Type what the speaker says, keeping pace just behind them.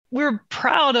we're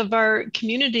proud of our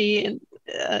community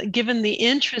and given the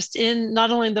interest in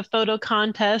not only the photo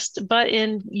contest, but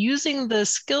in using the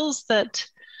skills that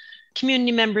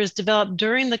community members developed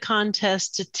during the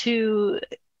contest to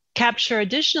capture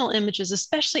additional images,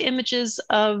 especially images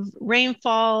of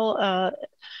rainfall,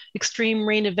 extreme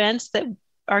rain events that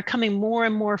are coming more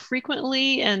and more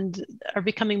frequently and are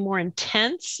becoming more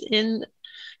intense in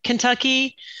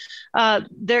Kentucky.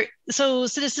 So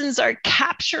citizens are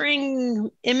capturing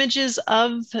images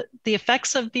of the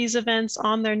effects of these events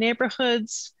on their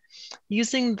neighborhoods,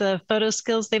 using the photo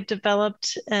skills they've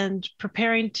developed and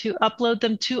preparing to upload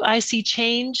them to IC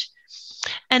Change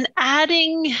and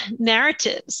adding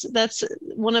narratives. That's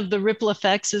one of the ripple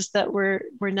effects, is that we're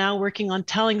now working on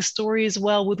telling stories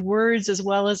well with words as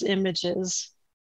well as images.